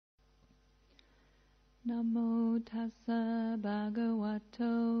Namo tassa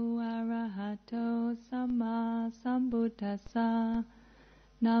bhagavato arahato samma sambuddhassa.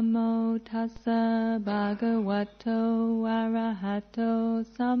 Namo tassa bhagavato arahato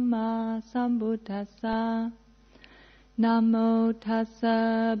samma sambuddhassa. Namo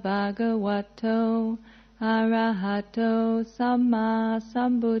tassa bhagavato arahato samma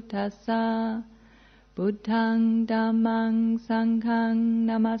sambuddhassa. Buddhang Dhammang Sanghang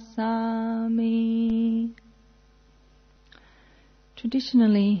Namassami.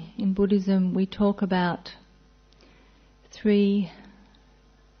 Traditionally in Buddhism we talk about 3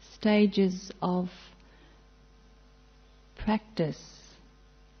 stages of practice,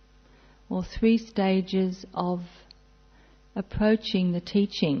 or 3 stages of approaching the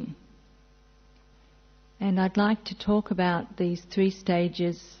teaching. And I'd like to talk about these 3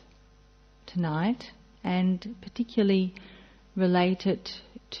 stages tonight, and particularly relate it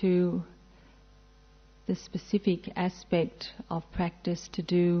to the specific aspect of practice to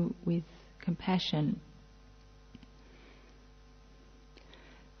do with compassion.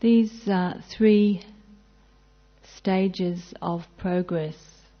 These 3 stages of progress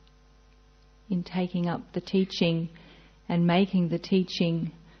in taking up the teaching and making the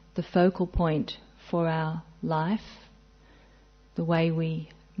teaching the focal point for our life, the way we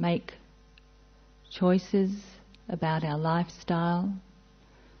make choices about our lifestyle,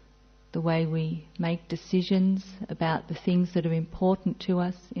 the way we make decisions about the things that are important to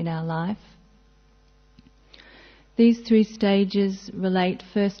us in our life. These 3 stages relate,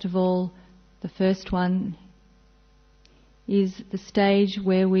 first of all, the first one is the stage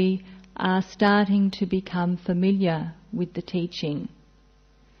where we are starting to become familiar with the teaching.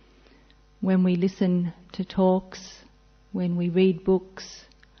 When we listen to talks, when we read books,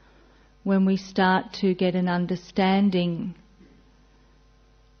 when we start to get an understanding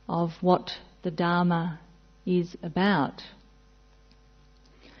of what the Dharma is about,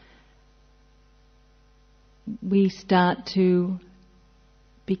 we start to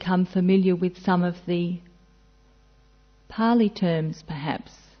become familiar with some of the Pali terms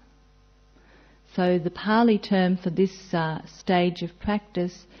perhaps. So the Pali term for this stage of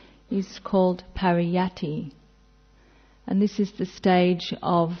practice is called pariyatti. And this is the stage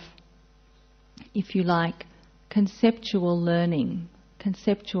of, if you like, conceptual learning,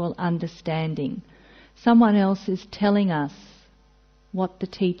 conceptual understanding. Someone else is telling us what the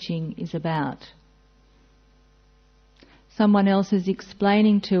teaching is about. Someone else is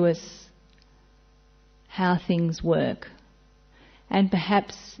explaining to us how things work, and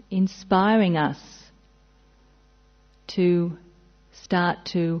perhaps inspiring us to start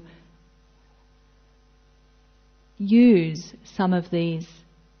to use some of these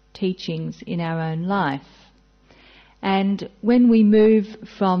teachings in our own life. And when we move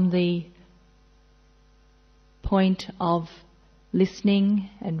from the point of listening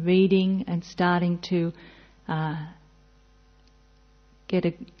and reading and starting to get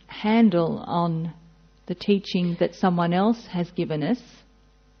a handle on the teaching that someone else has given us,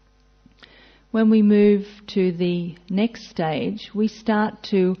 when we move to the next stage, we start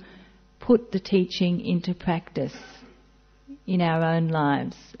to put the teaching into practice in our own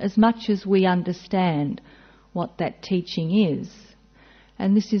lives, as much as we understand what that teaching is.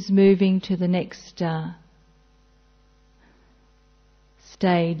 And this is moving to the next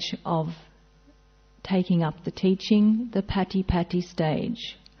stage of taking up the teaching, the patipatti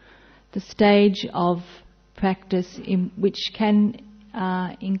stage. The stage of practice which can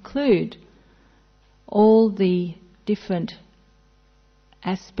include all the different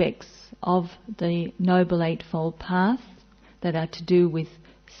aspects of the Noble Eightfold Path that are to do with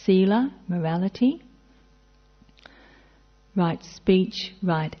sila, morality, right speech,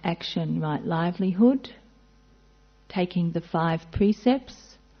 right action, right livelihood, taking the 5 precepts,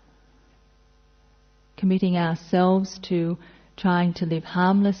 committing ourselves to trying to live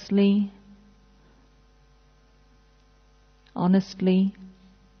harmlessly, honestly,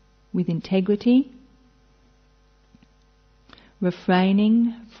 with integrity,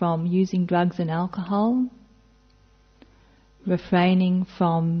 refraining from using drugs and alcohol, refraining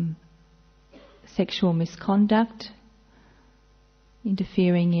from sexual misconduct,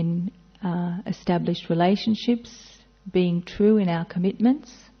 interfering in established relationships, being true in our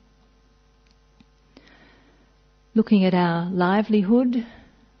commitments, looking at our livelihood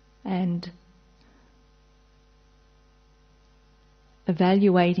and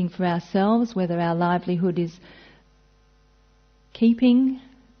evaluating for ourselves whether our livelihood is keeping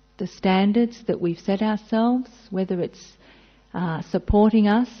the standards that we've set ourselves, whether it's supporting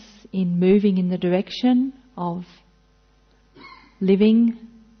us in moving in the direction of living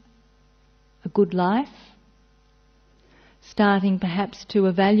a good life, starting perhaps to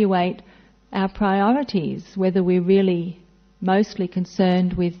evaluate our priorities, whether we're really mostly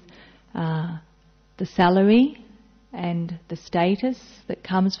concerned with the salary and the status that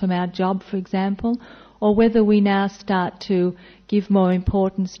comes from our job, for example, or whether we now start to give more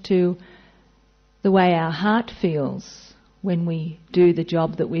importance to the way our heart feels when we do the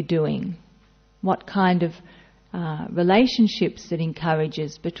job that we're doing, what kind of relationships it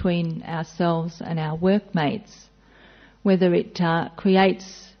encourages between ourselves and our workmates, whether it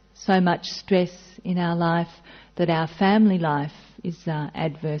creates so much stress in our life that our family life is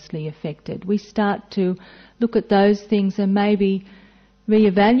adversely affected. We start to look at those things and maybe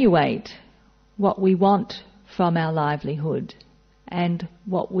reevaluate what we want from our livelihood and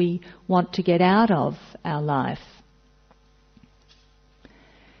what we want to get out of our life.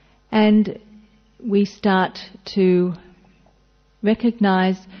 And we start to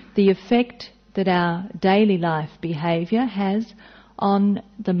recognize the effect that our daily life behaviour has on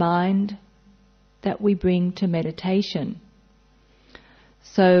the mind that we bring to meditation.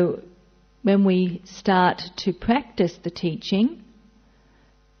 So when we start to practice the teaching,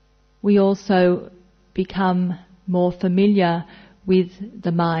 we also become more familiar with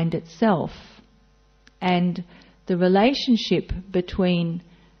the mind itself and the relationship between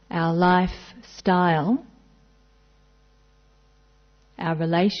our lifestyle, our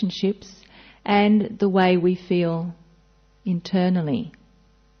relationships, and the way we feel internally,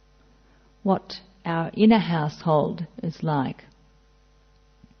 what our inner household is like.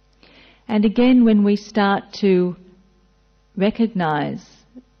 And again, when we start to recognize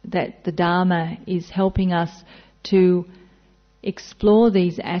that the Dharma is helping us to explore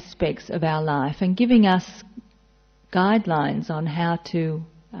these aspects of our life and giving us guidelines on how to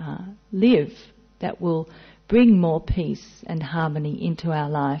live that will bring more peace and harmony into our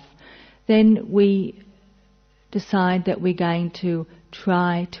life, then we decide that we're going to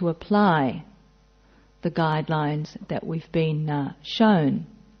try to apply the guidelines that we've been shown.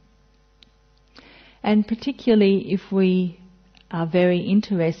 And particularly if we are very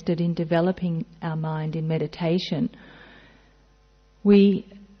interested in developing our mind in meditation, we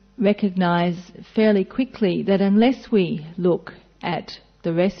recognize fairly quickly that unless we look at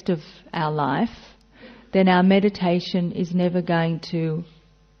the rest of our life, then our meditation is never going to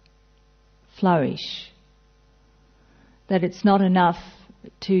flourish. That it's not enough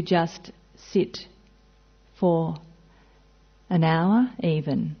to just sit for an hour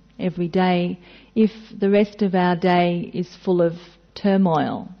even every day if the rest of our day is full of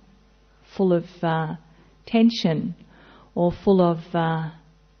turmoil, full of tension, or full of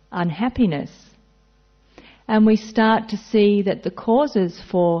unhappiness. And we start to see that the causes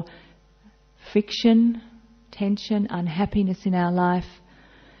for friction, tension, unhappiness in our life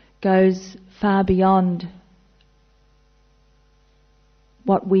goes far beyond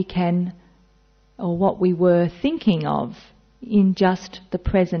what we can or what we were thinking of in just the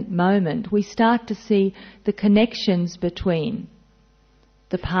present moment. We start to see the connections between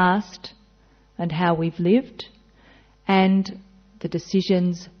the past and how we've lived, and the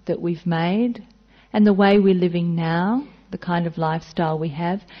decisions that we've made, and the way we're living now, the kind of lifestyle we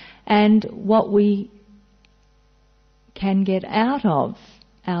have, and what we can get out of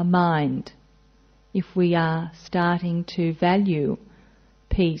our mind if we are starting to value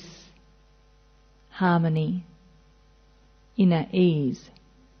peace, harmony, inner ease.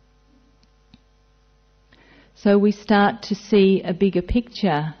 So we start to see a bigger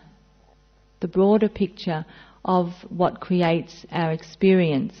picture, the broader picture of what creates our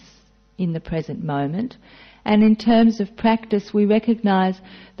experience in the present moment. And in terms of practice, we recognize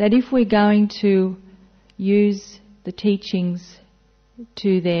that if we're going to use the teachings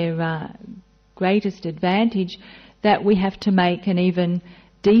to their greatest advantage, that we have to make an even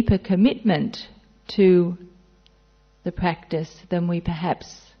deeper commitment to the practice than we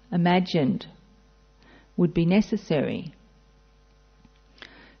perhaps imagined would be necessary.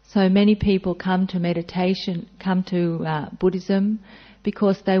 So many people come to meditation, come to Buddhism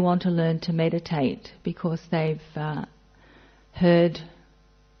because they want to learn to meditate, because they've heard,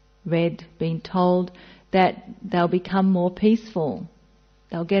 read, been told that they'll become more peaceful,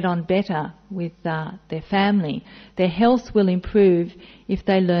 they'll get on better with their family, their health will improve if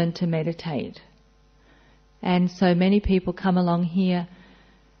they learn to meditate. And so many people come along here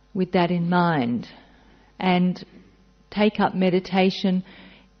with that in mind and take up meditation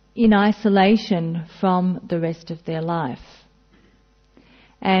in isolation from the rest of their life.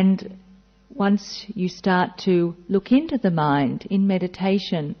 And once you start to look into the mind in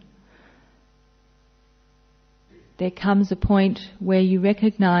meditation, there comes a point where you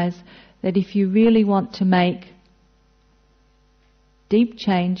recognize that if you really want to make deep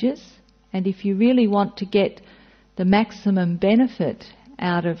changes, and if you really want to get the maximum benefit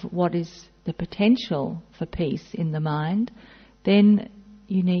out of what is the potential for peace in the mind, then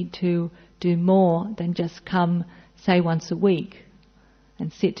you need to do more than just come, say, once a week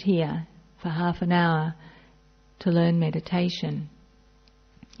and sit here for half an hour to learn meditation.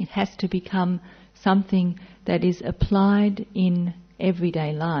 It has to become something that is applied in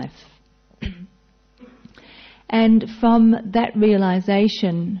everyday life. And from that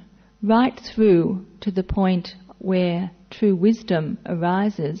realization right through to the point where true wisdom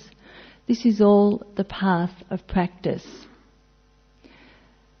arises, this is all the path of practice.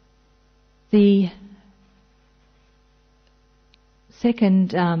 The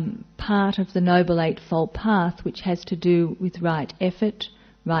second part of the Noble Eightfold Path, which has to do with right effort,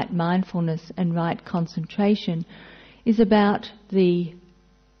 right mindfulness and right concentration, is about the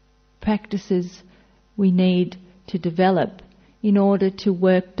practices we need to develop in order to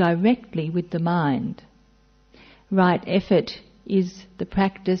work directly with the mind. Right effort is the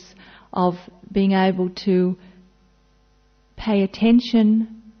practice of being able to pay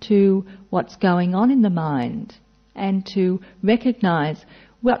attention to what's going on in the mind and to recognize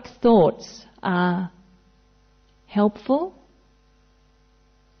what thoughts are helpful,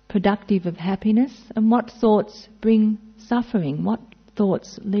 productive of happiness, and what thoughts bring suffering, what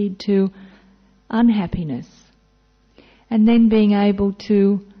thoughts lead to unhappiness. And then being able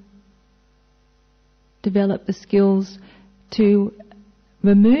to develop the skills to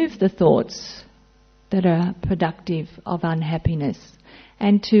remove the thoughts that are productive of unhappiness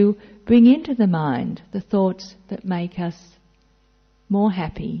and to bring into the mind the thoughts that make us more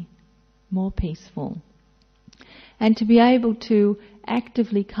happy, more peaceful, and to be able to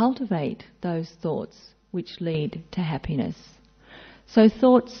actively cultivate those thoughts which lead to happiness. So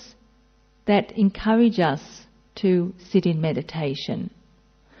thoughts that encourage us to sit in meditation,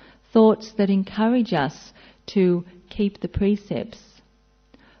 thoughts that encourage us to keep the precepts,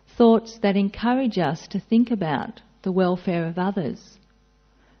 thoughts that encourage us to think about the welfare of others.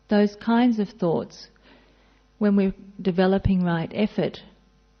 Those kinds of thoughts, when we're developing right effort,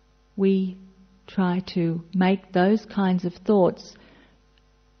 we try to make those kinds of thoughts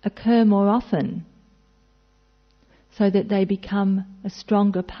occur more often so that they become a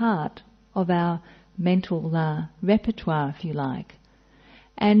stronger part of our mental repertoire, if you like.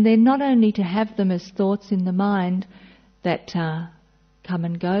 And then not only to have them as thoughts in the mind that come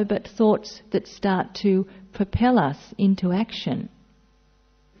and go, but thoughts that start to propel us into action.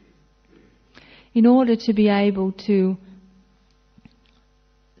 In order to be able to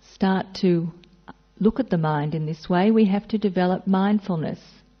start to look at the mind in this way, we have to develop mindfulness.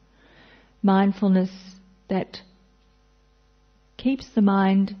 Mindfulness that keeps the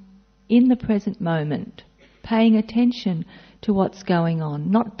mind in the present moment, paying attention to what's going on,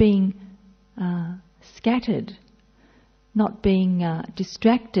 not being scattered, not being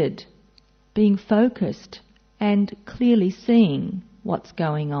distracted, being focused and clearly seeing what's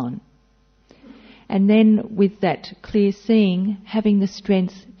going on. And then with that clear seeing, having the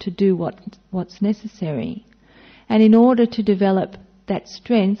strength to do what's necessary. And in order to develop that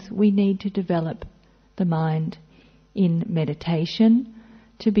strength, we need to develop the mind in meditation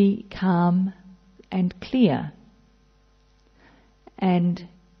to be calm and clear. And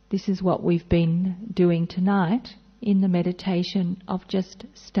this is what we've been doing tonight in the meditation of just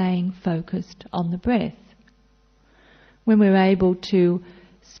staying focused on the breath. When we're able to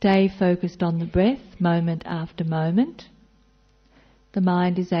stay focused on the breath moment after moment, the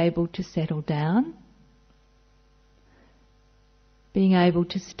mind is able to settle down. Being able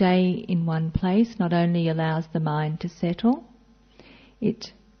to stay in one place not only allows the mind to settle,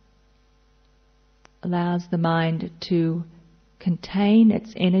 it allows the mind to contain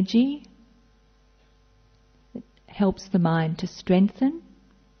its energy. It helps the mind to strengthen.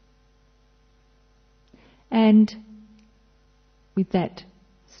 And with that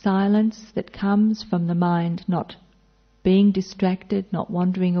silence that comes from the mind not being distracted, not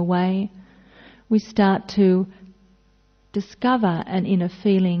wandering away, we start to discover an inner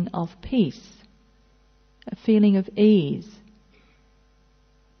feeling of peace, a feeling of ease.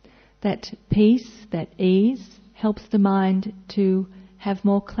 That peace, that ease, helps the mind to have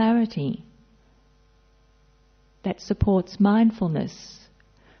more clarity. That supports mindfulness,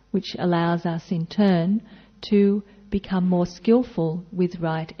 which allows us in turn to become more skillful with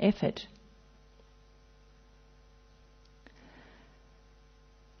right effort.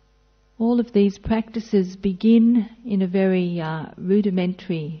 All of these practices begin in a very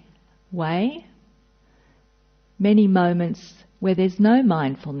rudimentary way. Many moments where there's no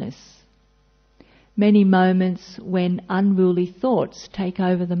mindfulness, many moments when unruly thoughts take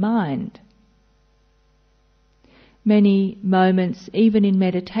over the mind. Many moments, even in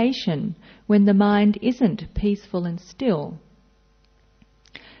meditation, when the mind isn't peaceful and still.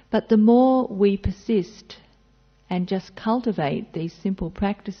 But the more we persist and just cultivate these simple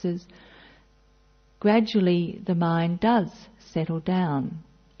practices, gradually the mind does settle down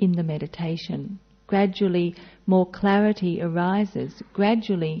in the meditation. Gradually more clarity arises.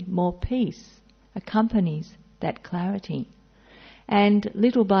 Gradually more peace accompanies that clarity. And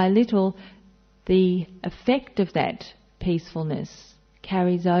little by little, the effect of that peacefulness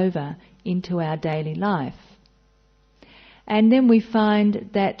carries over into our daily life. And then we find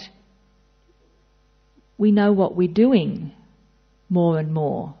that we know what we're doing more and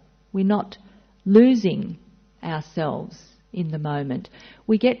more. We're not losing ourselves in the moment.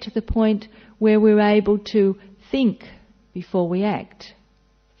 We get to the point where we're able to think before we act,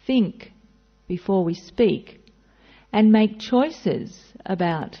 think before we speak, and make choices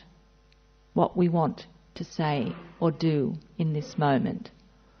about what we want to say or do in this moment.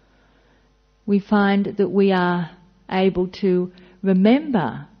 We find that we are able to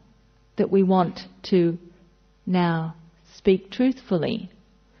remember that we want to now speak truthfully.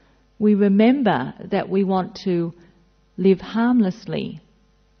 We remember that we want to live harmlessly.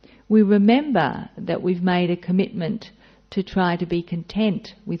 We remember that we've made a commitment to try to be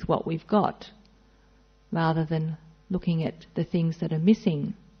content with what we've got, rather than looking at the things that are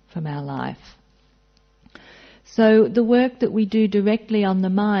missing from our life. So the work that we do directly on the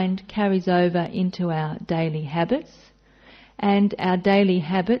mind carries over into our daily habits, and our daily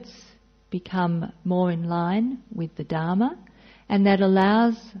habits become more in line with the Dharma, and that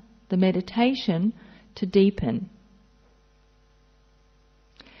allows the meditation to deepen.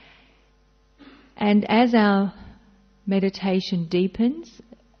 And as our meditation deepens,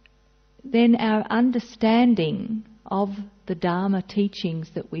 then our understanding of the Dharma teachings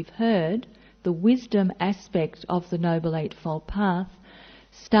that we've heard, the wisdom aspect of the Noble Eightfold Path,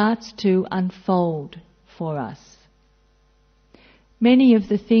 starts to unfold for us. Many of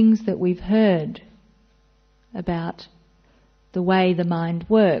the things that we've heard about the way the mind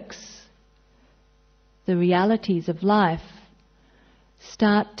works, the realities of life,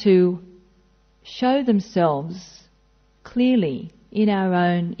 start to show themselves clearly in our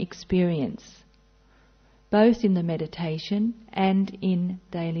own experience, both in the meditation and in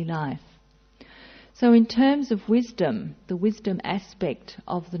daily life. So in terms of wisdom, the wisdom aspect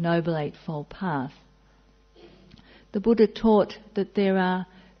of the Noble Eightfold Path, the Buddha taught that there are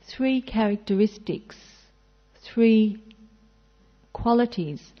three characteristics, three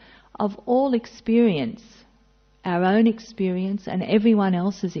qualities of all experience, our own experience and everyone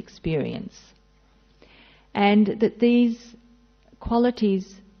else's experience. And that these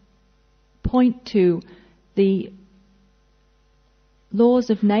qualities point to the laws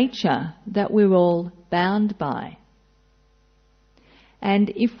of nature that we're all bound by. And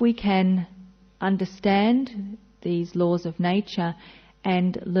if we can understand these laws of nature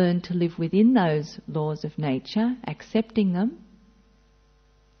and learn to live within those laws of nature, accepting them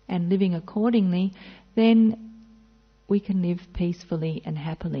and living accordingly, then we can live peacefully and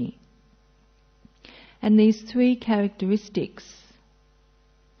happily. And these three characteristics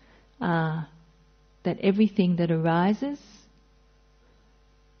are that everything that arises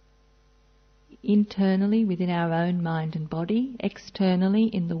internally within our own mind and body, externally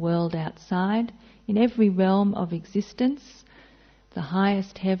in the world outside, in every realm of existence, the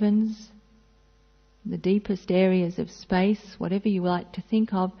highest heavens, the deepest areas of space, whatever you like to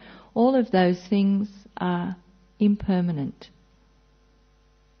think of, all of those things are impermanent,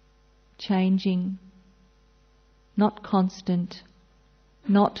 changing, not constant,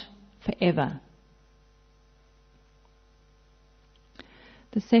 not forever.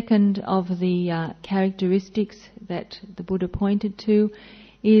 The second of the characteristics that the Buddha pointed to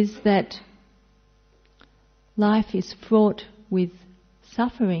is that life is fraught with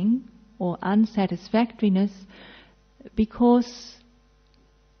suffering or unsatisfactoriness because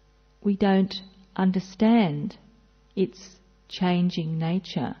we don't understand its changing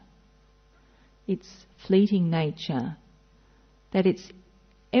nature, its fleeting nature, that it's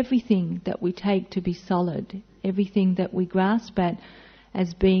everything that we take to be solid, everything that we grasp at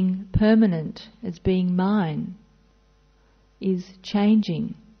as being permanent, as being mine, is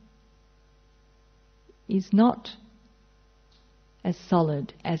changing, is not as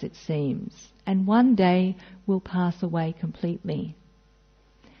solid as it seems, and one day will pass away completely.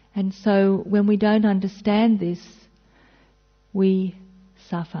 And so when we don't understand this, we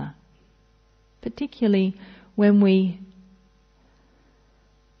suffer, particularly when we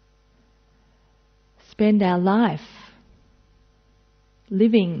spend our life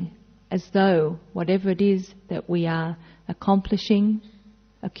living as though whatever it is that we are accomplishing,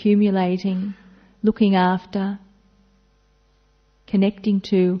 accumulating, looking after, connecting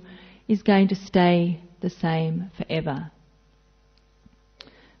to, is going to stay the same forever.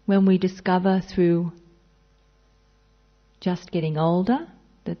 When we discover through just getting older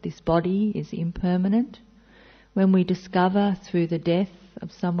that this body is impermanent, when we discover through the death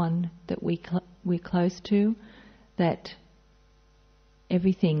of someone that we're close to that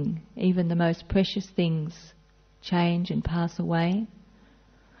everything, even the most precious things, change and pass away,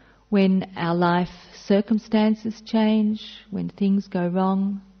 when our life circumstances change, when things go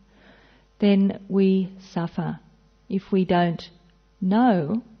wrong, then we suffer if we don't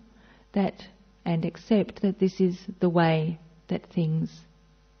know that and accept that this is the way that things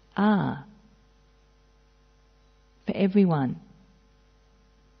are for everyone.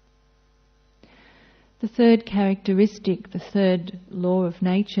 The third characteristic, the third law of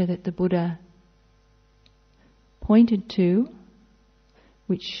nature that the Buddha pointed to,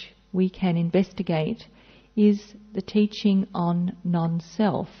 which we can investigate, is the teaching on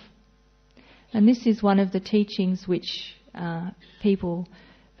non-self. And this is one of the teachings which people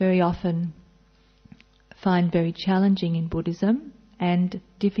very often find very challenging in Buddhism and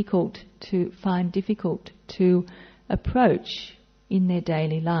difficult to approach in their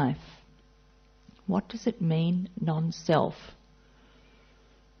daily life. What does it mean, non-self?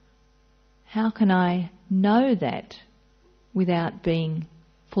 How can I know that without being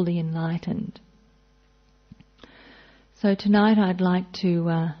fully enlightened? So tonight I'd like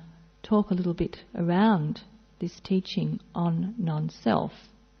to talk a little bit around this teaching on non-self.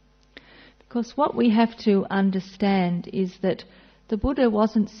 Because what we have to understand is that the Buddha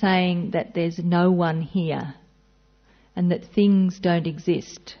wasn't saying that there's no one here and that things don't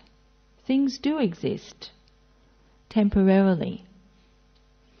exist. Things do exist, temporarily.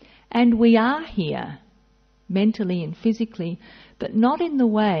 And we are here, mentally and physically, but not in the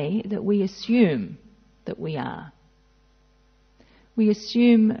way that we assume that we are. We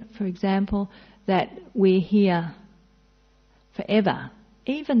assume, for example, that we're here forever,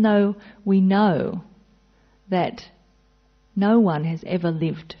 even though we know that no one has ever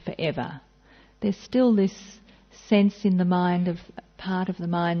lived forever. There's still this sense in the mind, of part of the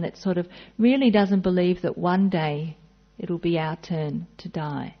mind, that sort of really doesn't believe that one day it'll be our turn to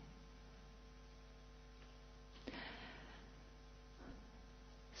die.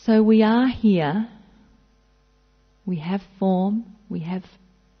 So we are here, we have form, we have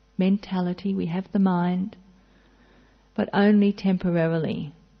mentality, we have the mind, but only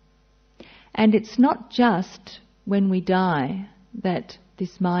temporarily. And it's not just when we die that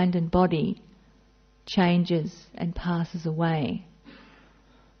this mind and body changes and passes away.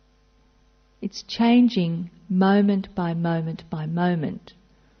 It's changing moment by moment by moment,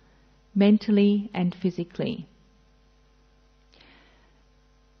 mentally and physically.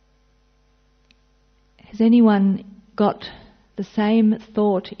 Has anyone got the same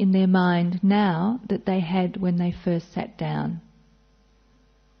thought in their mind now that they had when they first sat down?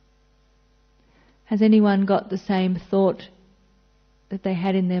 Has anyone got the same thought that they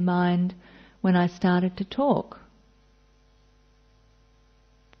had in their mind when I started to talk?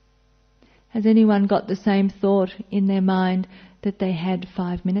 Has anyone got the same thought in their mind that they had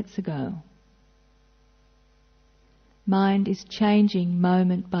 5 minutes ago? Mind is changing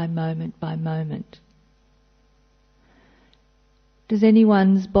moment by moment by moment. Does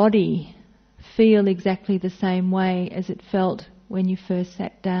anyone's body feel exactly the same way as it felt when you first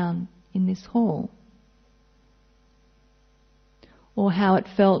sat down in this hall? Or how it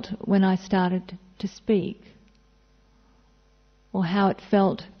felt when I started to speak? Or how it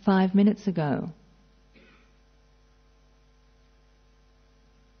felt 5 minutes ago?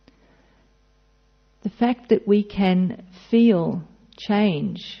 The fact that we can feel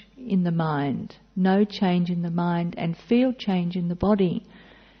change in the mind, know change in the mind, and feel change in the body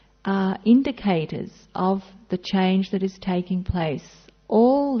are indicators of the change that is taking place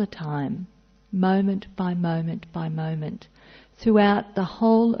all the time, moment by moment by moment, throughout the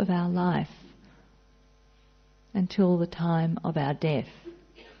whole of our life until the time of our death.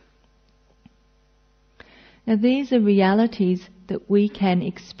 Now these are realities that we can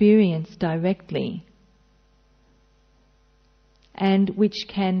experience directly and which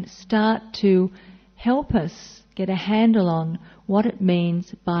can start to help us get a handle on what it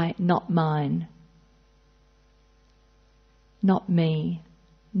means by not mine, not me,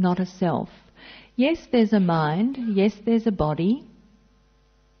 not a self. Yes, there's a mind, yes, there's a body.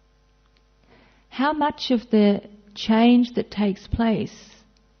 How much of the change that takes place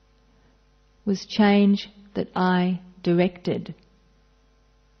was change that I directed,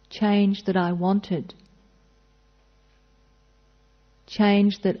 change that I wanted,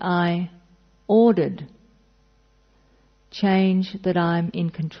 change that I ordered, change that I'm in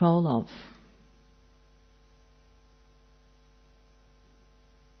control of.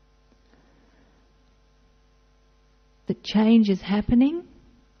 That change is happening,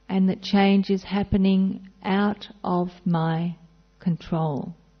 and that change is happening out of my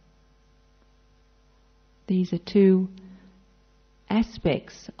control. These are two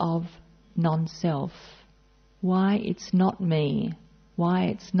aspects of non-self. Why it's not me, why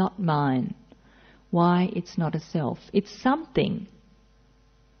it's not mine, why it's not a self. It's something,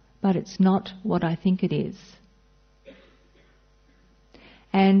 but it's not what I think it is.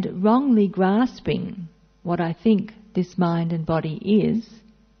 And wrongly grasping what I think this mind and body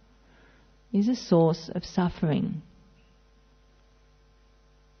is a source of suffering.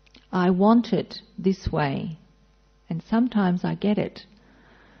 I want it this way, and sometimes I get it,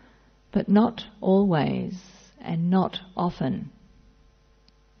 but not always and not often.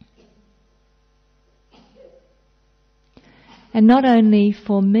 And not only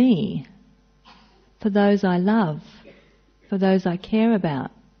for me, for those I love, for those I care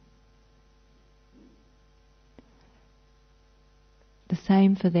about. The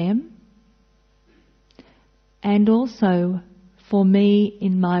same for them, and also for me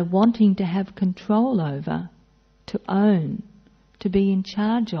in my wanting to have control over, to own, to be in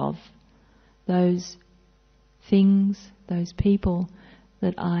charge of those things, those people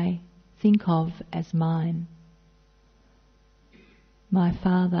that I think of as mine. My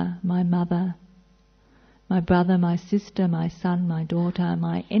father, my mother, my brother, my sister, my son, my daughter,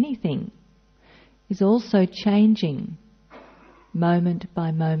 my anything is also changing moment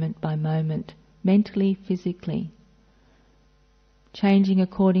by moment by moment, mentally, physically, changing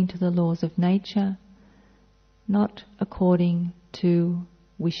according to the laws of nature, not according to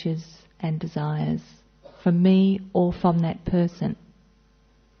wishes and desires from me or from that person.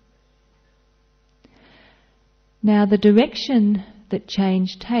 Now, the direction that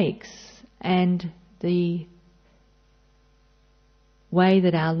change takes and the way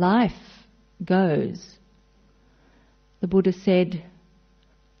that our life goes, the Buddha said,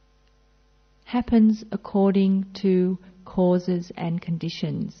 happens according to causes and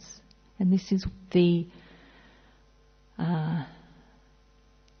conditions. And this is the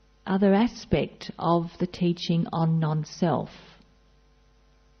other aspect of the teaching on non-self.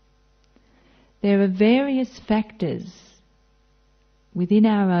 There are various factors within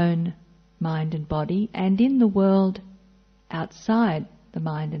our own mind and body and in the world outside the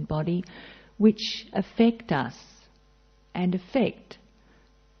mind and body which affect us and affect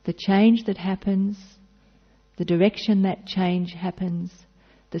the change that happens, the direction that change happens,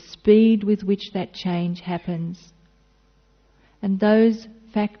 the speed with which that change happens. And those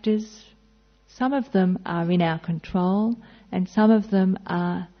factors, some of them are in our control and some of them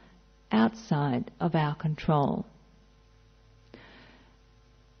are outside of our control.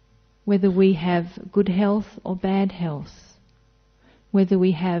 Whether we have good health or bad health, whether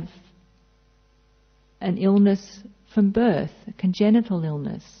we have an illness from birth, a congenital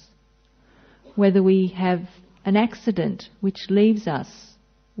illness, whether we have an accident which leaves us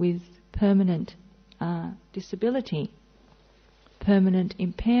with permanent disability, permanent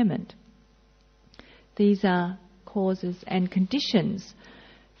impairment. These are causes and conditions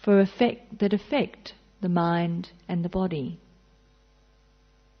that affect the mind and the body.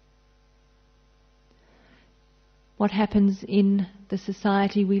 What happens in the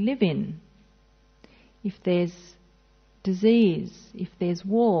society we live in? If there's disease, if there's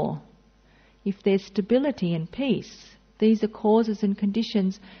war, if there's stability and peace, these are causes and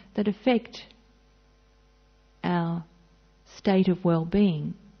conditions that affect our state of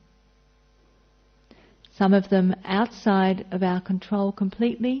well-being. Some of them outside of our control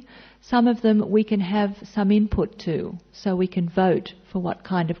completely, some of them we can have some input to, so we can vote for what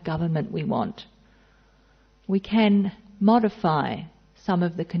kind of government we want. We can modify some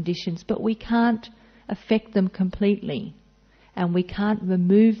of the conditions, but we can't affect them completely, and we can't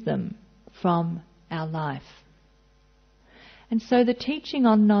remove them from our life. And so the teaching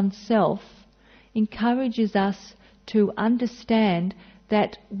on non-self encourages us to understand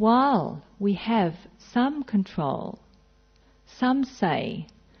that while we have some control, some say,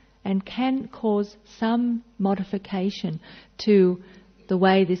 and can cause some modification to the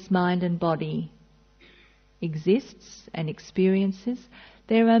way this mind and body exists and experiences,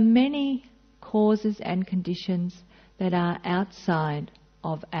 there are many causes and conditions that are outside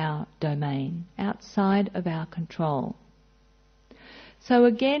of our domain, outside of our control. So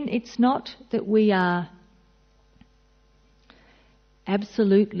again, it's not that we are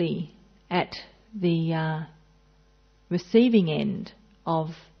absolutely at the receiving end of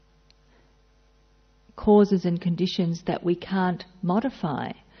causes and conditions that we can't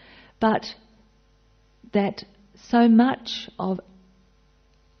modify, but that so much of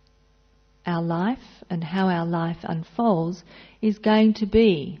our life and how our life unfolds is going to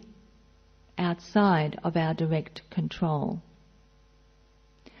be outside of our direct control.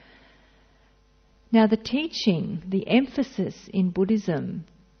 Now, the teaching, the emphasis in Buddhism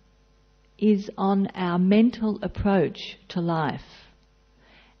is on our mental approach to life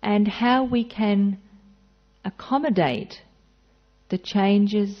and how we can accommodate the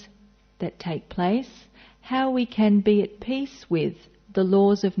changes that take place, how we can be at peace with the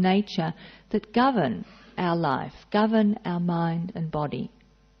laws of nature that govern our life, govern our mind and body.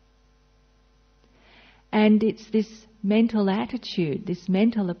 And it's this mental attitude, this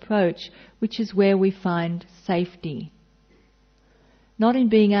mental approach, which is where we find safety. Not in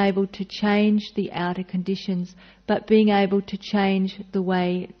being able to change the outer conditions, but being able to change the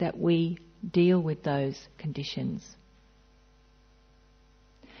way that we deal with those conditions.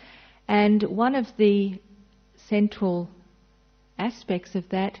 And one of the central aspects of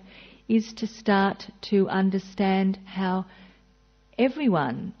that is to start to understand how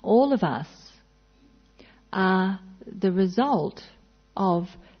everyone, all of us, are the result of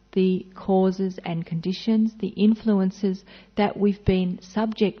the causes and conditions, the influences that we've been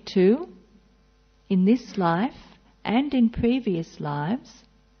subject to in this life and in previous lives,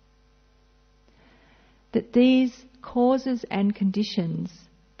 that these causes and conditions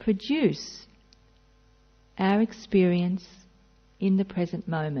produce our experience in the present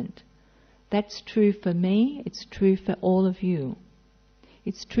moment. That's true for me, it's true for all of you.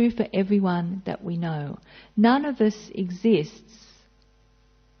 It's true for everyone that we know. None of us exists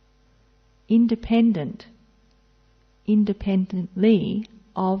independently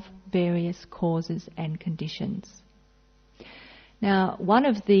of various causes and conditions. Now, one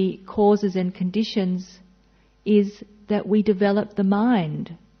of the causes and conditions is that we develop the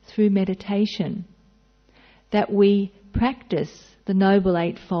mind through meditation, that we practice the Noble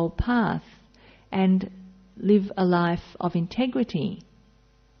Eightfold Path and live a life of integrity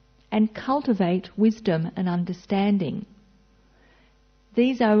and cultivate wisdom and understanding.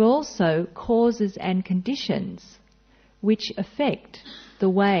 These are also causes and conditions which affect the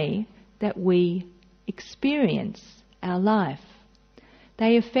way that we experience our life.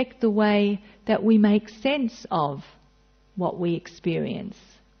 They affect the way that we make sense of what we experience.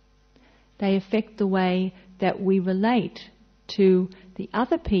 They affect the way that we relate to the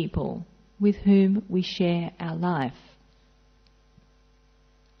other people with whom we share our life.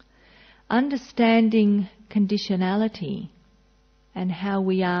 Understanding conditionality and how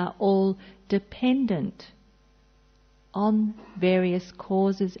we are all dependent on various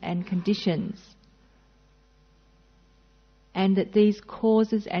causes and conditions, and that these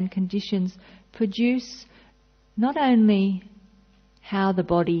causes and conditions produce not only how the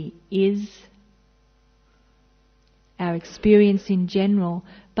body is, our experience in general,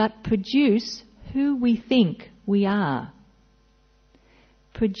 but produce who we think we are.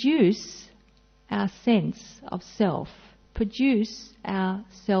 Produce our sense of self, produce our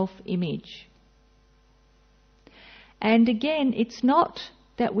self-image. And again, it's not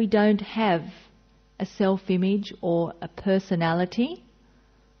that we don't have a self-image or a personality,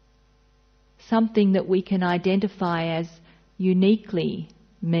 something that we can identify as uniquely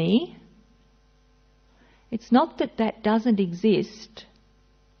me. It's not that that doesn't exist.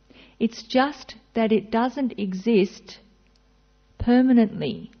 It's just that it doesn't exist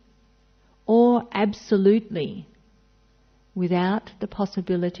permanently or absolutely without the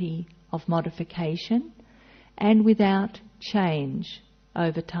possibility of modification and without change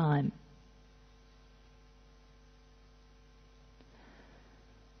over time.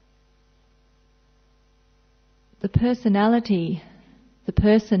 The personality, the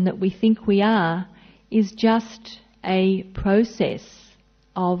person that we think we are, is just a process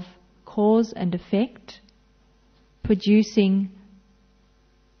of cause and effect produced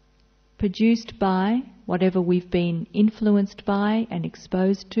by whatever we've been influenced by and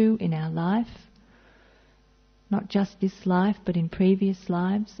exposed to in our life, not just this life but in previous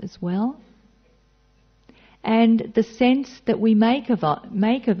lives as well, and the sense that we make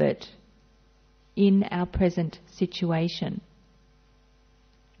of it in our present situation.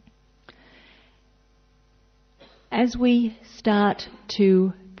 As we start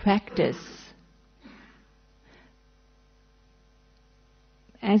to practice,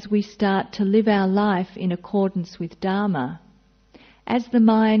 as we start to live our life in accordance with Dharma, as the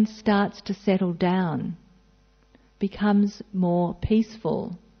mind starts to settle down, becomes more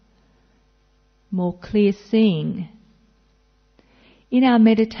peaceful, more clear-seeing, in our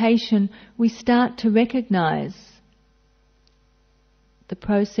meditation we start to recognize the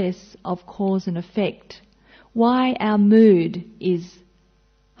process of cause and effect, why our mood is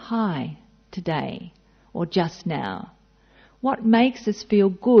high today or just now. What makes us feel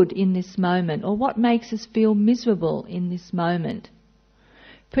good in this moment, or what makes us feel miserable in this moment?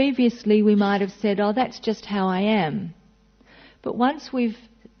 Previously we might have said, oh, that's just how I am. But once we've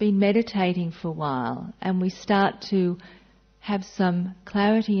been meditating for a while and we start to have some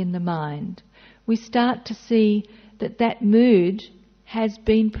clarity in the mind, we start to see that that mood has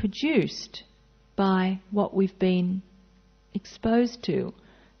been produced by what we've been exposed to,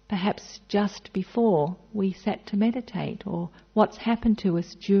 perhaps just before we sat to meditate, or what's happened to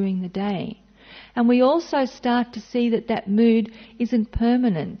us during the day. And we also start to see that that mood isn't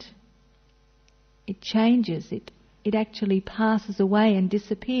permanent. It changes, it actually passes away and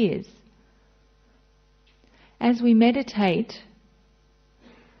disappears. As we meditate,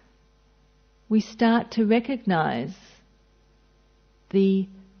 we start to recognize the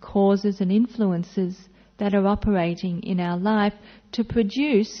causes and influences that are operating in our life to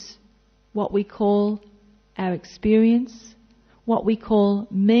produce what we call our experience, what we call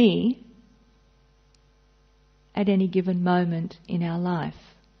me, at any given moment in our life.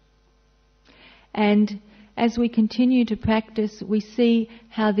 And as we continue to practice, we see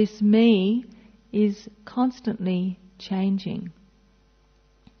how this me is constantly changing.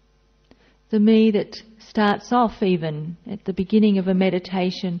 The me that starts off even at the beginning of a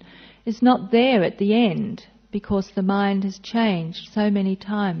meditation is not there at the end, because the mind has changed so many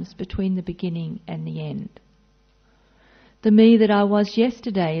times between the beginning and the end. The me that I was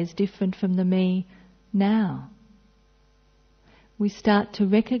yesterday is different from the me now. We start to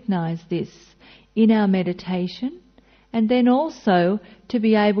recognize this in our meditation, and then also to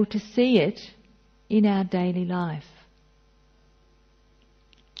be able to see it in our daily life.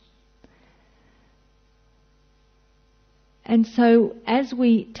 And so as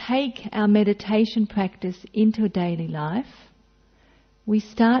we take our meditation practice into daily life, we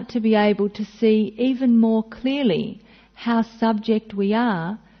start to be able to see even more clearly how subject we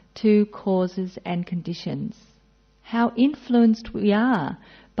are to causes and conditions, how influenced we are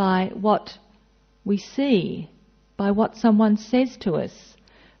by what we see, by what someone says to us,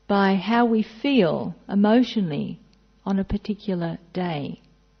 by how we feel emotionally on a particular day.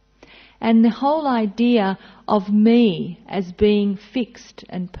 And the whole idea of me as being fixed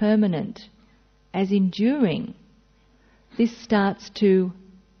and permanent, as enduring, this starts to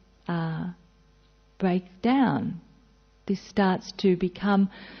break down. This starts to become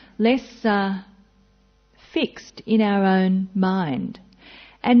less fixed in our own mind.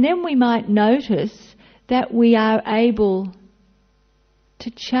 And then we might notice that we are able to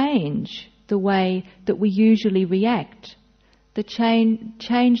change the way that we usually react,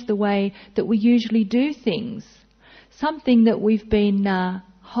 change the way that we usually do things. Something that we've been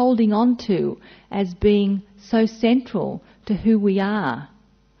holding on to as being so central to who we are.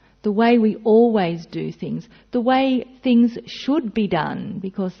 The way we always do things, the way things should be done,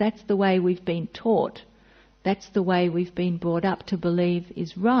 because that's the way we've been taught. That's the way we've been brought up to believe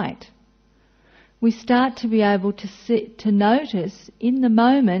is right. We start to be able to notice in the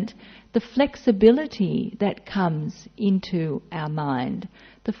moment the flexibility that comes into our mind,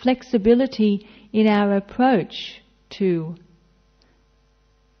 the flexibility in our approach to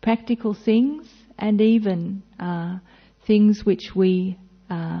practical things and even things which we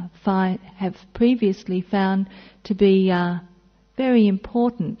have previously found to be very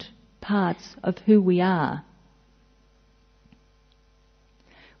important parts of who we are.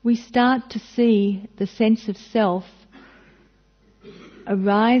 We start to see the sense of self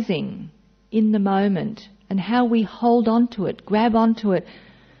arising in the moment and how we hold on to it, grab onto it.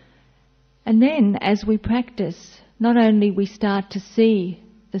 And then as we practice, not only we start to see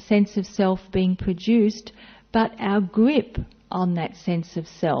the sense of self being produced, but our grip on that sense of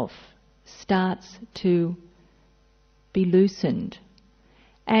self starts to be loosened.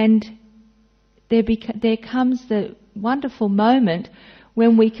 And there comes the wonderful moment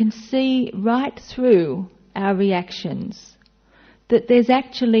when we can see right through our reactions, that there's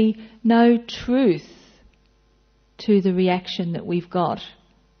actually no truth to the reaction that we've got.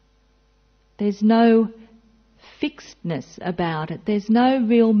 There's no fixedness about it. There's no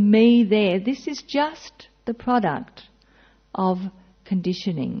real me there. This is just the product of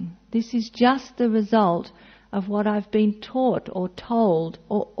conditioning. This is just the result of what I've been taught or told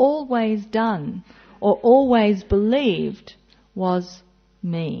or always done or always believed was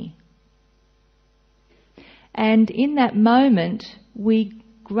me. And in that moment, we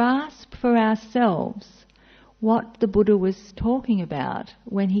grasp for ourselves what the Buddha was talking about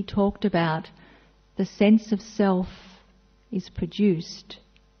when he talked about the sense of self is produced,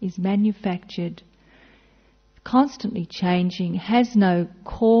 is manufactured, constantly changing, has no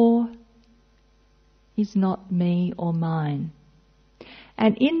core, is not me or mine.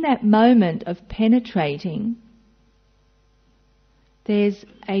 And in that moment of penetrating, there's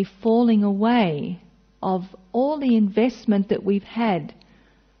a falling away of all the investment that we've had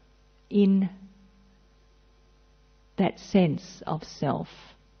in that sense of self.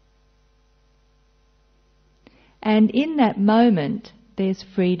 And in that moment, there's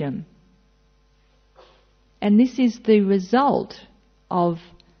freedom. And this is the result of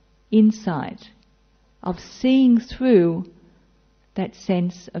insight, of seeing through that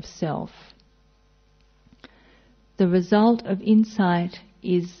sense of self. The result of insight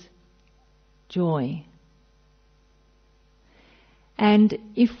is joy. And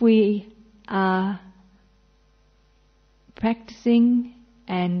if we are practicing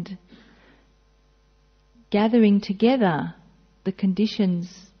and gathering together the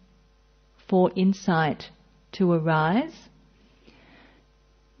conditions for insight to arise,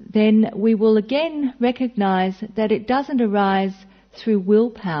 then we will again recognize that it doesn't arise through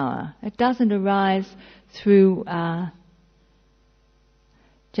willpower. It doesn't arise through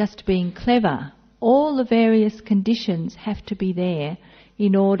just being clever. All the various conditions have to be there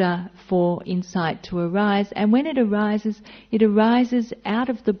in order for insight to arise. And when it arises out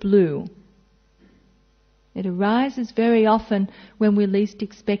of the blue. It arises very often when we're least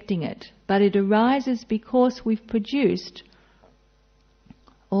expecting it. But it arises because we've produced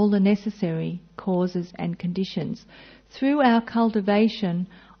all the necessary causes and conditions through our cultivation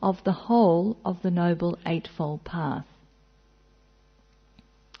of the whole of the Noble Eightfold Path.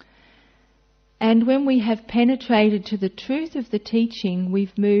 And when we have penetrated to the truth of the teaching,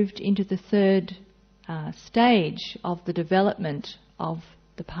 we've moved into the third stage of the development of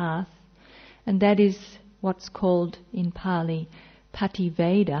the path, and that is what's called in Pali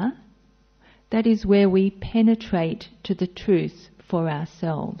Pativeda. That is where we penetrate to the truth for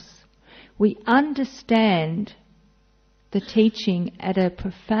ourselves. We understand the teaching at a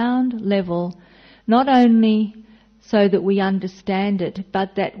profound level, not only so that we understand it,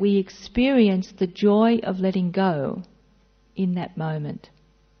 but that we experience the joy of letting go in that moment.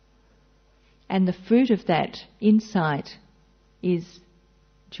 And the fruit of that insight is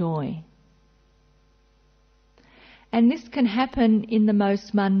joy. And this can happen in the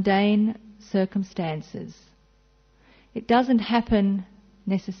most mundane circumstances. It doesn't happen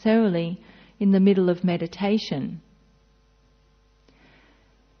necessarily in the middle of meditation.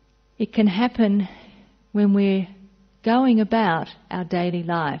 It can happen when we're going about our daily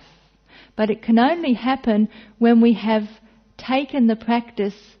life. But it can only happen when we have taken the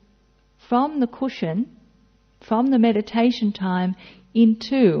practice from the cushion, from the meditation time,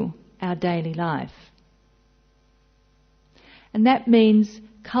 into our daily life. And that means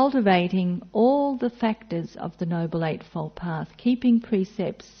cultivating all the factors of the Noble Eightfold Path, keeping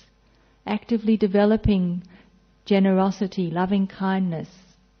precepts, actively developing generosity, loving kindness,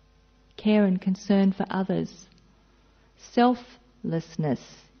 care and concern for others, selflessness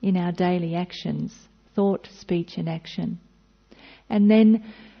in our daily actions, thought, speech and action. And then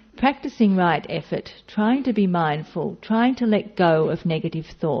practicing right effort, trying to be mindful, trying to let go of negative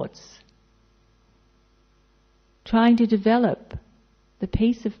thoughts, trying to develop the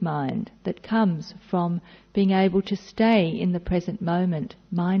peace of mind that comes from being able to stay in the present moment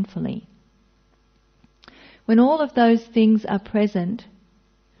mindfully. When all of those things are present,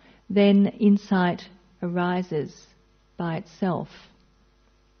 then insight arises by itself.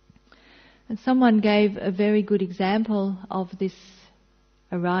 And someone gave a very good example of this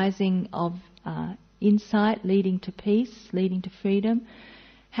arising of insight leading to peace, leading to freedom,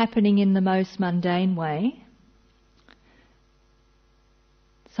 happening in the most mundane way.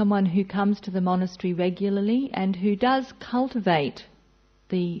 Someone who comes to the monastery regularly and who does cultivate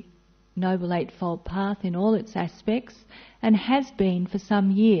the Noble Eightfold Path in all its aspects and has been for some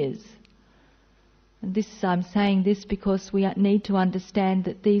years. And I'm saying this because we need to understand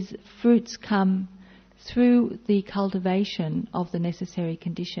that these fruits come through the cultivation of the necessary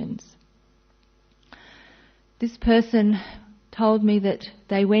conditions. This person told me that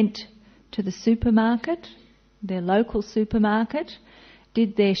they went to the supermarket, their local supermarket,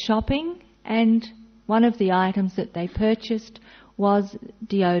 did their shopping, and one of the items that they purchased was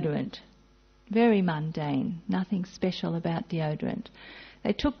deodorant. Very mundane, nothing special about deodorant.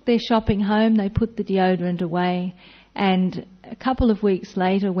 They took their shopping home, they put the deodorant away, And a couple of weeks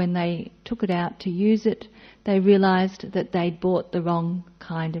later, when they took it out to use it, they realised that they'd bought the wrong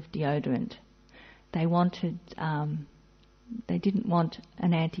kind of deodorant. They didn't want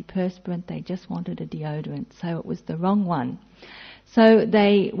an antiperspirant, they just wanted a deodorant, so it was the wrong one. So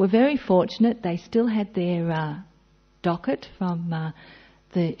they were very fortunate. They still had their docket from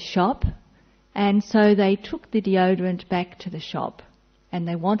the shop, and so they took the deodorant back to the shop, and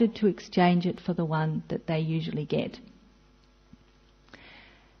they wanted to exchange it for the one that they usually get.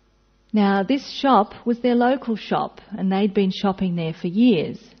 Now, this shop was their local shop, and they'd been shopping there for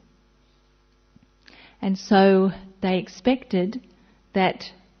years. And so they expected that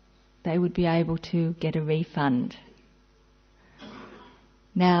they would be able to get a refund.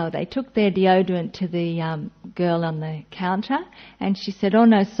 Now, they took their deodorant to the girl on the counter, and she said, "Oh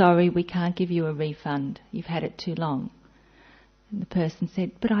no, sorry, we can't give you a refund. You've had it too long." And the person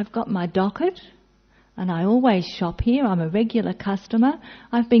said, "But I've got my docket, and I always shop here. I'm a regular customer.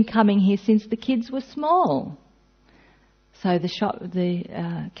 I've been coming here since the kids were small." So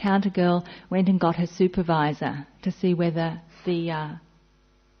the counter girl went and got her supervisor to see whether the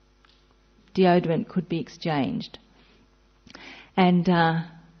deodorant could be exchanged. And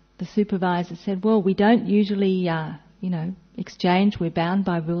the supervisor said, "Well, we don't usually, exchange. We're bound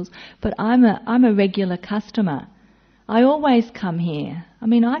by rules. But I'm a regular customer. I always come here. I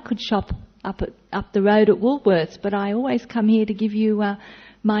mean, I could shop up the road at Woolworths, but I always come here to give you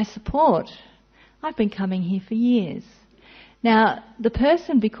my support. I've been coming here for years." Now, the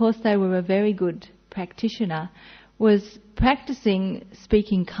person, because they were a very good practitioner, was practicing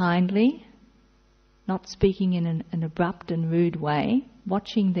speaking kindly, not speaking in an abrupt and rude way,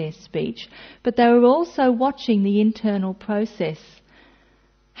 watching their speech, but they were also watching the internal process,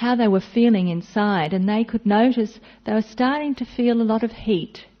 how they were feeling inside, and they could notice they were starting to feel a lot of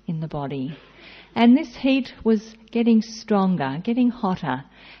heat in the body. And this heat was getting stronger, getting hotter.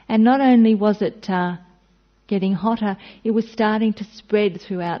 And not only was it getting hotter, it was starting to spread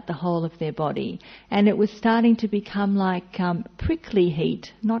throughout the whole of their body. And it was starting to become like prickly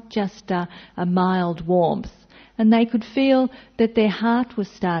heat, not just a mild warmth. And they could feel that their heart was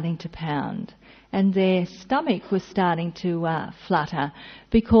starting to pound and their stomach was starting to flutter,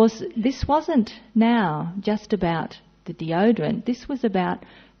 because this wasn't now just about the deodorant. This was about,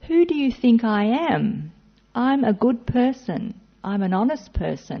 who do you think I am? I'm a good person. I'm an honest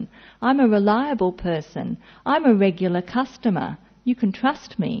person. I'm a reliable person. I'm a regular customer. You can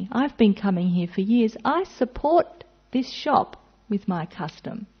trust me. I've been coming here for years. I support this shop with my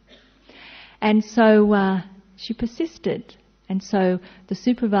custom. And so she persisted. And so the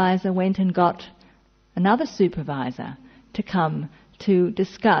supervisor went and got another supervisor to come to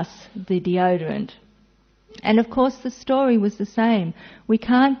discuss the deodorant. And of course the story was the same. We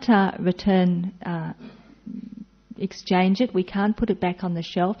can't exchange it. We can't put it back on the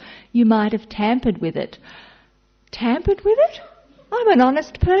shelf. You might have tampered with it. Tampered with it? I'm an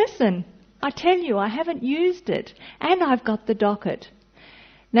honest person. I tell you, I haven't used it. And I've got the docket.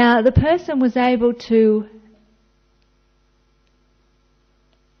 Now, the person was able to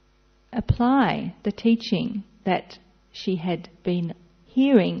apply the teaching that she had been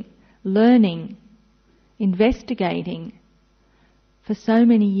hearing, learning, investigating for so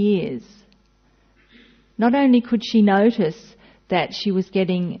many years. Not only could she notice that she was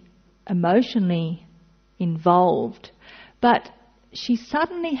getting emotionally involved, but she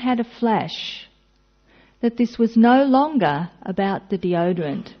suddenly had a flash that this was no longer about the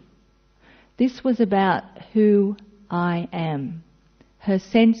deodorant. This was about who I am. Her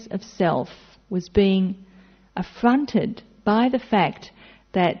sense of self was being affronted by the fact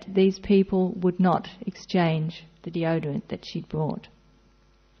that these people would not exchange the deodorant that she'd brought.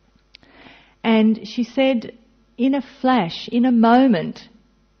 And she said, in a flash, in a moment,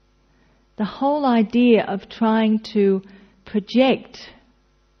 the whole idea of trying to project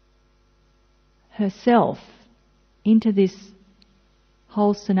herself into this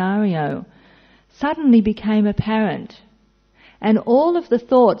whole scenario suddenly became apparent. And all of the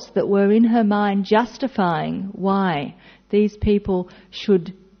thoughts that were in her mind justifying why these people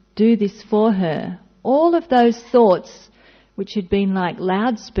should do this for her, all of those thoughts which had been like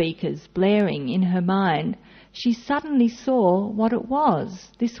loudspeakers blaring in her mind, she suddenly saw what it was.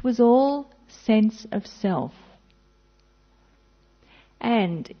 This was all sense of self.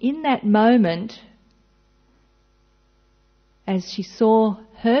 And in that moment, as she saw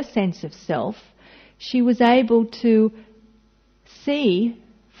her sense of self, she was able to see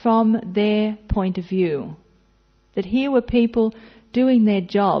from their point of view that here were people doing their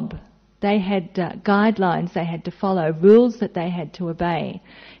job, They had guidelines they had to follow, rules that they had to obey.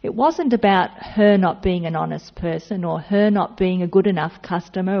 It wasn't about her not being an honest person, or her not being a good enough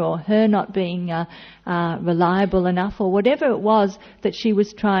customer, or her not being reliable enough, or whatever it was that she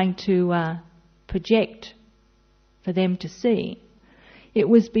was trying to project for them to see. It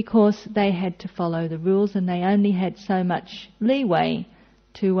was because they had to follow the rules, and they only had so much leeway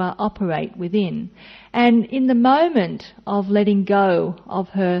to operate within. And in the moment of letting go of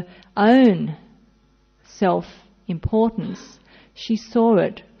her own self-importance, she saw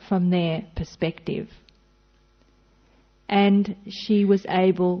it from their perspective. And she was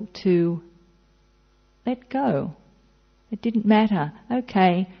able to let go. It didn't matter.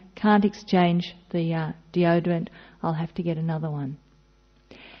 Okay, can't exchange the deodorant, I'll have to get another one.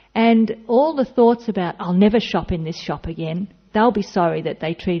 And all the thoughts about, I'll never shop in this shop again, they'll be sorry that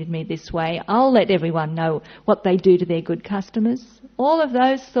they treated me this way, I'll let everyone know what they do to their good customers, all of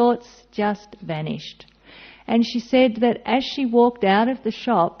those thoughts just vanished. And she said that as she walked out of the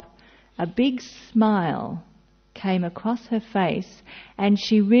shop, a big smile came across her face, and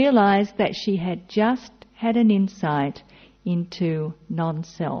she realised that she had just had an insight into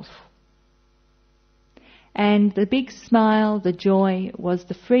non-self. And the big smile, the joy, was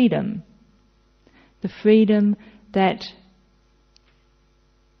the freedom that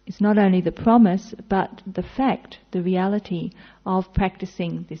is not only the promise, but the fact, the reality of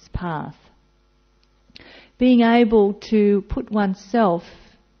practicing this path. Being able to put oneself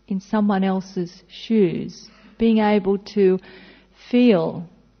in someone else's shoes, being able to feel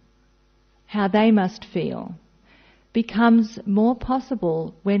how they must feel, becomes more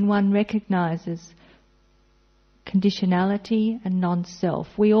possible when one recognises conditionality and non-self.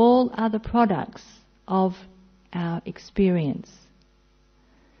 We all are the products of our experience.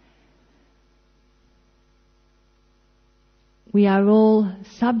 We are all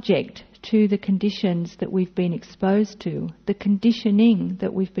subject to the conditions that we've been exposed to, the conditioning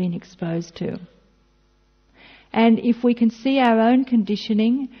that we've been exposed to. And if we can see our own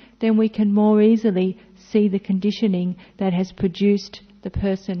conditioning, then we can more easily see the conditioning that has produced the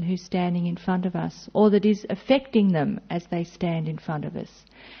person who's standing in front of us, or that is affecting them as they stand in front of us.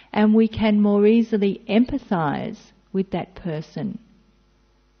 And we can more easily empathise with that person,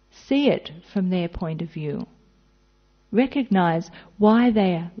 see it from their point of view, recognise why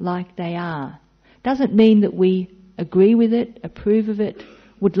they're like they are. Doesn't mean that we agree with it, approve of it,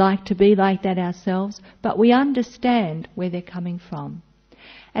 would like to be like that ourselves, but we understand where they're coming from.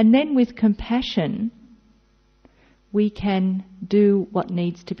 And then with compassion, we can do what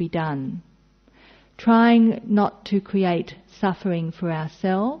needs to be done, trying not to create suffering for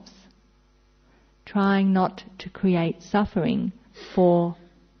ourselves, trying not to create suffering for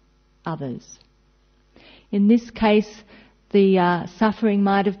others. In this case, the suffering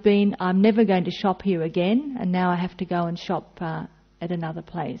might have been, I'm never going to shop here again, and now I have to go and shop at another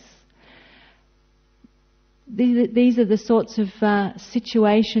place. These are the sorts of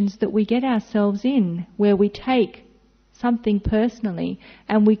situations that we get ourselves in, where we take something personally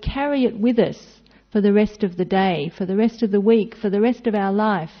and we carry it with us for the rest of the day, for the rest of the week, for the rest of our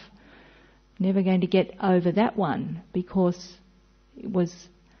life. Never going to get over that one, because it was,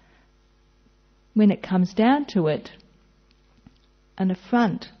 when it comes down to it, an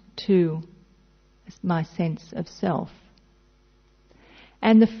affront to my sense of self.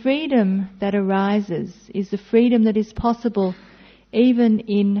 And the freedom that arises is the freedom that is possible even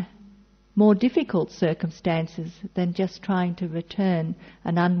in more difficult circumstances than just trying to return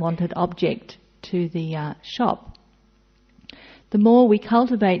an unwanted object to the shop. The more we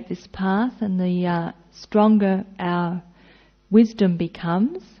cultivate this path and the stronger our wisdom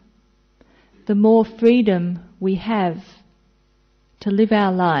becomes, the more freedom we have to live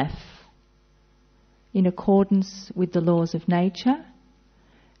our life in accordance with the laws of nature,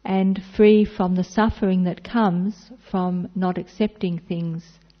 and free from the suffering that comes from not accepting things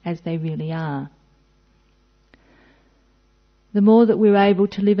as they really are. The more that we're able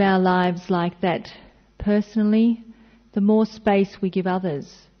to live our lives like that personally, the more space we give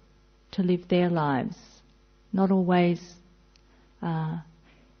others to live their lives, not always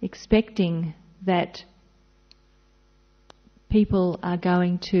expecting that people are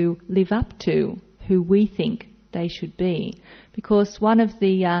going to live up to who we think they should be. Because one of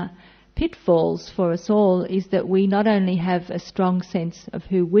the pitfalls for us all is that we not only have a strong sense of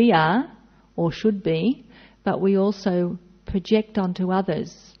who we are or should be, but we also project onto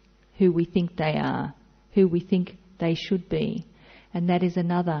others who we think they are, who we think they should be. And that is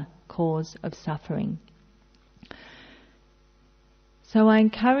another cause of suffering. So I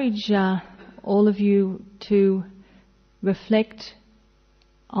encourage all of you to reflect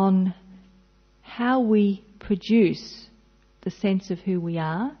on how we produce the sense of who we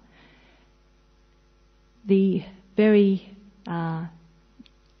are. The very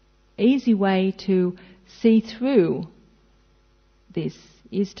easy way to see through this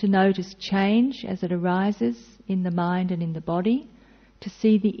is to notice change as it arises in the mind and in the body, to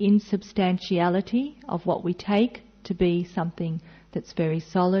see the insubstantiality of what we take to be something that's very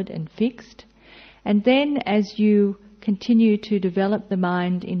solid and fixed. And then as you continue to develop the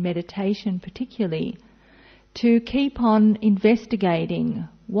mind in meditation particularly, to keep on investigating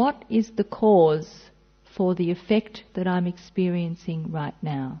what is the cause for the effect that I'm experiencing right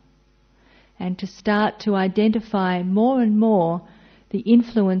now, and to start to identify more and more the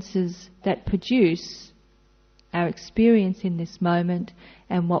influences that produce our experience in this moment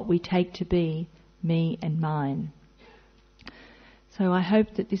and what we take to be me and mine. So I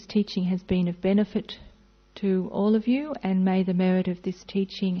hope that this teaching has been of benefit to all of you, and may the merit of this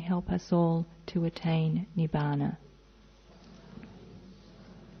teaching help us all to attain Nibbana.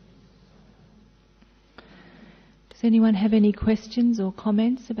 Does anyone have any questions or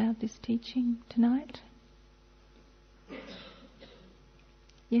comments about this teaching tonight?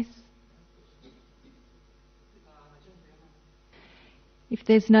 Yes? If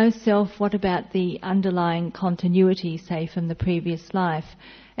there's no self, what about the underlying continuity, say, from the previous life?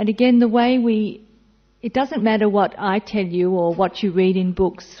 And again, the way it doesn't matter what I tell you or what you read in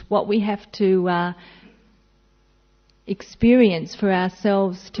books. What we have to experience for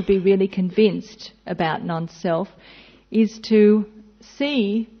ourselves to be really convinced about non-self is to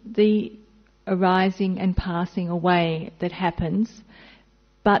see the arising and passing away that happens,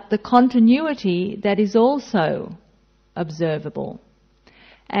 but the continuity that is also observable.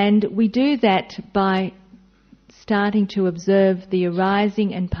 And we do that by starting to observe the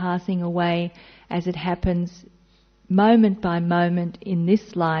arising and passing away as it happens moment by moment in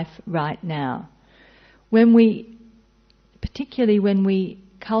this life right now. Particularly when we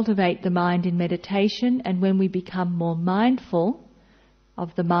cultivate the mind in meditation and when we become more mindful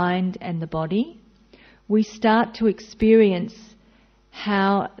of the mind and the body, we start to experience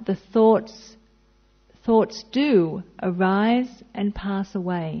how the thoughts do arise and pass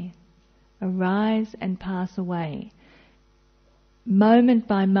away, moment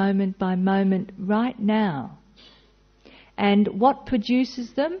by moment by moment, right now. And what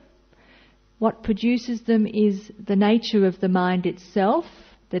produces them? What produces them is the nature of the mind itself,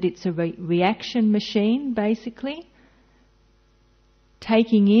 that it's a reaction machine, basically,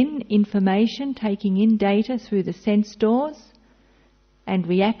 taking in information, taking in data through the sense doors and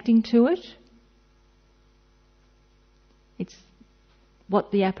reacting to it. It's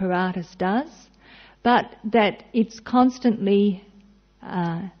what the apparatus does, but that it's constantly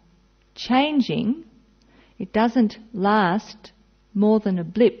changing. It doesn't last more than a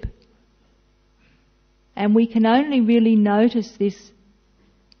blip. And we can only really notice this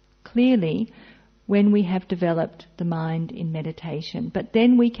clearly when we have developed the mind in meditation. But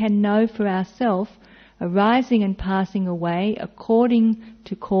then we can know for ourselves, arising and passing away according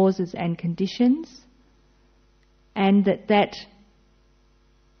to causes and conditions, and that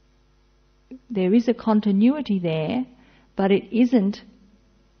there is a continuity there, but it isn't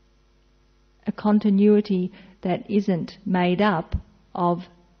a continuity that isn't made up of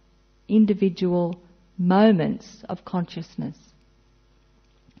individual moments of consciousness.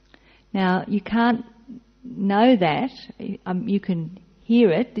 Now, you can't know that. You can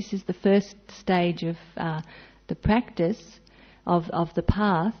hear it. This is the first stage of the practice of the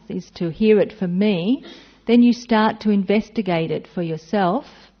path, is to hear it from me. Then you start to investigate it for yourself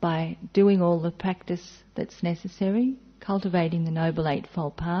by doing all the practice that's necessary, cultivating the Noble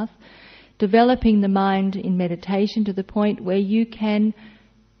Eightfold Path, developing the mind in meditation to the point where you can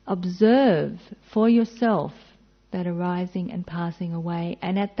observe for yourself that arising and passing away,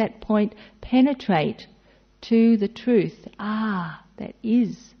 and at that point penetrate to the truth. That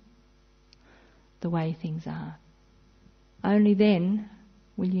is the way things are. Only then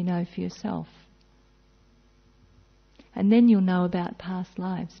will you know for yourself. And then you'll know about past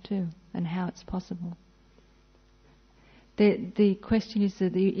lives too, and how it's possible. The question is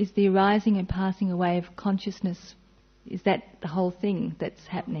the arising and passing away of consciousness, is that the whole thing that's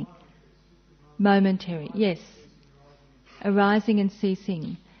happening? Momentary, yes. Arising and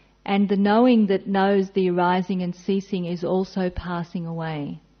ceasing. And the knowing that knows the arising and ceasing is also passing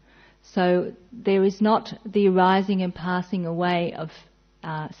away. So there is not the arising and passing away of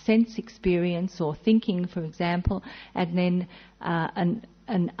sense experience or thinking, for example, and then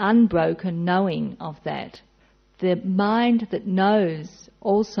an unbroken knowing of that. The mind that knows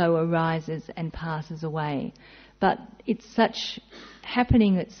also arises and passes away. But it's such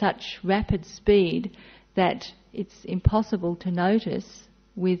happening at such rapid speed that it's impossible to notice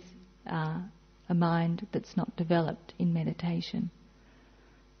with a mind that's not developed in meditation.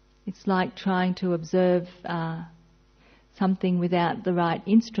 It's like trying to observe something without the right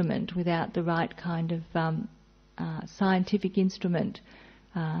instrument, without the right kind of scientific instrument,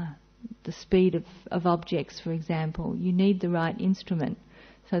 the speed of objects, for example. You need the right instrument.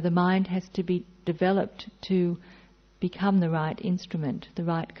 So the mind has to be developed to become the right instrument, the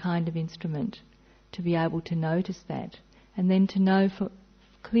right kind of instrument, to be able to notice that, and then to know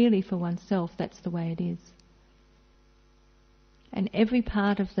clearly for oneself that's the way it is. And every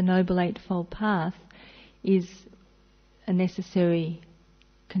part of the Noble Eightfold Path is a necessary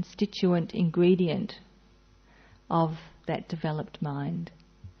constituent ingredient of that developed mind.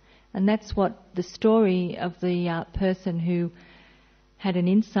 And that's what the story of the person who had an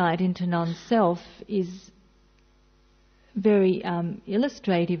insight into non-self is very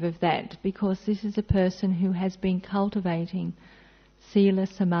illustrative of that, because this is a person who has been cultivating sila,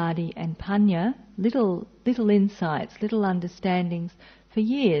 samadhi and panya, little insights, little understandings for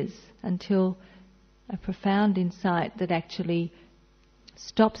years, until a profound insight that actually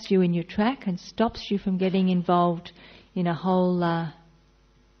stops you in your track and stops you from getting involved in a whole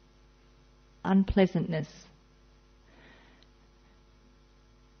unpleasantness,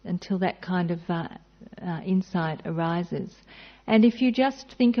 until that kind of insight arises. And if you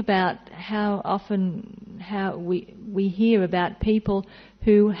just think about how we hear about people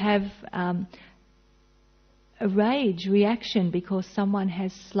who have a rage reaction because someone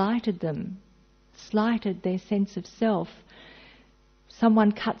has slighted them, slighted their sense of self.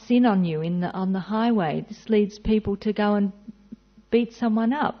 Someone cuts in on you on the highway. This leads people to go and beat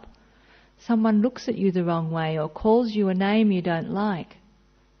someone up. Someone looks at you the wrong way or calls you a name you don't like,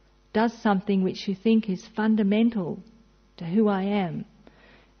 does something which you think is fundamental to who I am,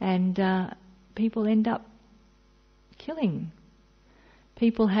 and people end up killing.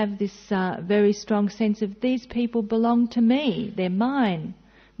 People have this very strong sense of, these people belong to me, they're mine,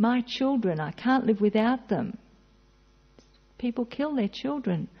 my children, I can't live without them. People kill their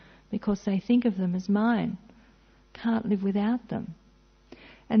children because they think of them as mine, can't live without them.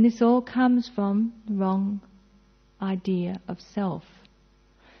 And this all comes from the wrong idea of self.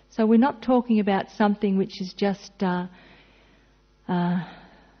 So we're not talking about something which is just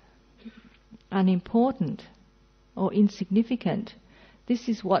unimportant or insignificant. This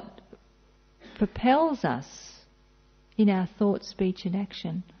is what propels us in our thought, speech and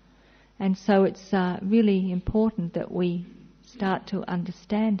action. And so it's really important that we start to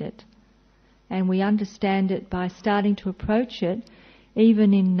understand it. And we understand it by starting to approach it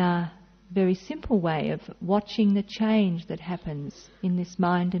even in a very simple way of watching the change that happens in this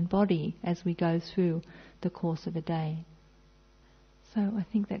mind and body as we go through the course of a day. So I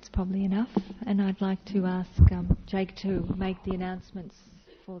think that's probably enough, and I'd like to ask Jake to make the announcements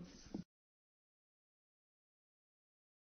for